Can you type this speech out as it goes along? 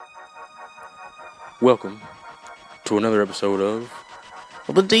Welcome to another episode of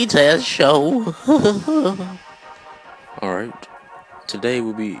The Details Show. Alright, today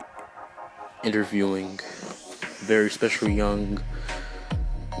we'll be interviewing a very special young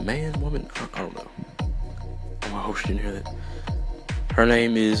man, woman, I don't know. I hope she didn't hear that. Her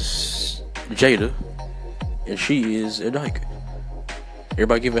name is Jada, and she is a dyke.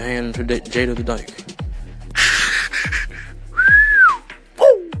 Everybody give a hand to Jada the dyke.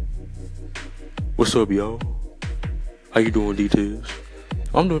 What's up, y'all? How you doing, Details?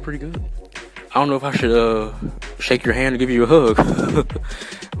 I'm doing pretty good. I don't know if I should shake your hand and give you a hug.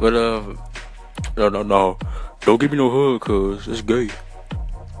 But no. Don't give me no hug, cause it's gay.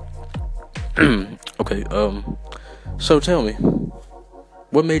 Okay, so tell me,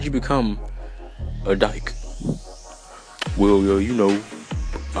 what made you become a dyke? Well,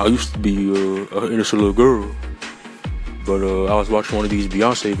 I used to be an innocent little girl, but I was watching one of these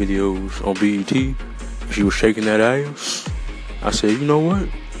Beyonce videos on BET, and she was shaking that ass. I said, you know what?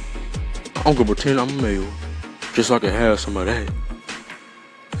 I'm gonna pretend I'm a male, just so I can have some of that.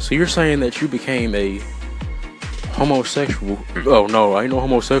 So you're saying that you became a homosexual? Oh no, I ain't no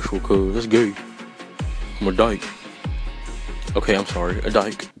homosexual, cause that's gay. I'm a dyke. Okay, I'm sorry, a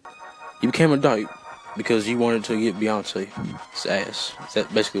dyke. You became a dyke because you wanted to get Beyonce's ass. Is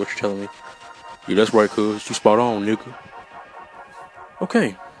that basically what you're telling me? Yeah, that's right, cuz. You spot on, nigga.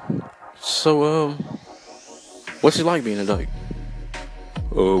 Okay. So, what's it like being a dyke?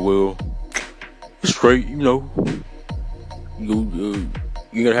 Well, it's straight, You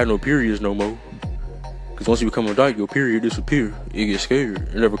gotta have no periods no more. Cause once you become a dyke, your period disappear. You get scared.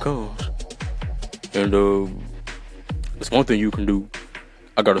 It never comes. And, it's one thing you can do.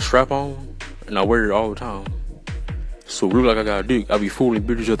 I got a strap on, and I wear it all the time. So it look like I got a dick. I be fooling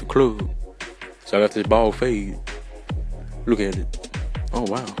bitches at the club. So I got this bald fade. Look at it. Oh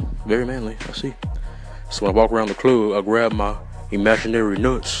wow, very manly. I see. So when I walk around the club, I grab my imaginary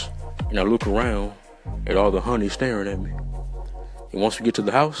nuts and I look around at all the honeys staring at me. And once we get to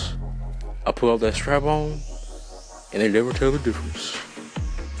the house, I pull out that strap on, and they never tell the difference.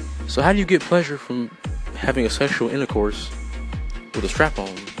 So how do you get pleasure from having a sexual intercourse with a strap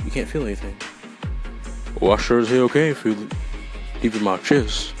on? You can't feel anything. Well, I sure as hell can feel it, deep in my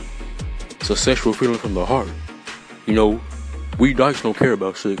chest. It's a sexual feeling from the heart. We dykes don't care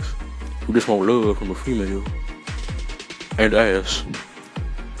about sex. We just want love from a female. And ass.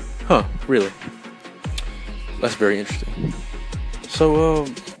 Huh, really? That's very interesting. So,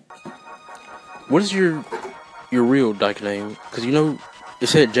 what is your real dyke name? Because it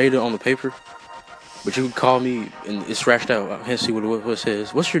said Jada on the paper, but you can call me, and it's scratched out. I can't see what it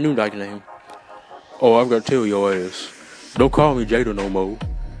says. What's your new dyke name? Oh, I've got to tell your ass. Don't call me Jada no more.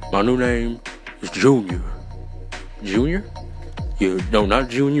 My new name is Junior. Junior? Yeah, no, not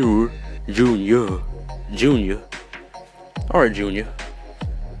Junior. Junior. Alright, Junior.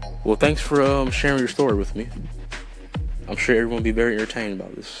 Well, thanks for sharing your story with me. I'm sure everyone will be very entertained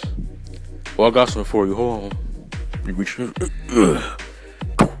about this. Well, I got something for you. Hold on.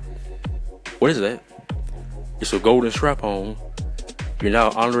 What is that? It's a golden strap-on. You're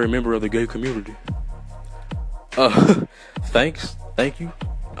now an honorary member of the gay community. Thanks. Thank you.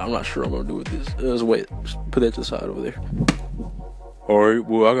 I'm not sure I'm gonna do with this. Let's wait. Just put that to the side over there. Alright,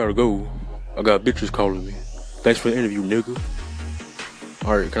 well, I gotta go. I got bitches calling me. Thanks for the interview, nigga.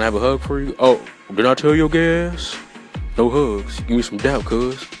 Alright, can I have a hug for you? Oh, did I tell your gay ass? No hugs. Give me some doubt,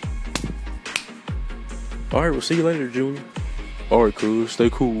 cuz. Alright, we'll see you later, Junior. Alright, cuz. Stay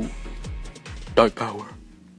cool. Dyke power.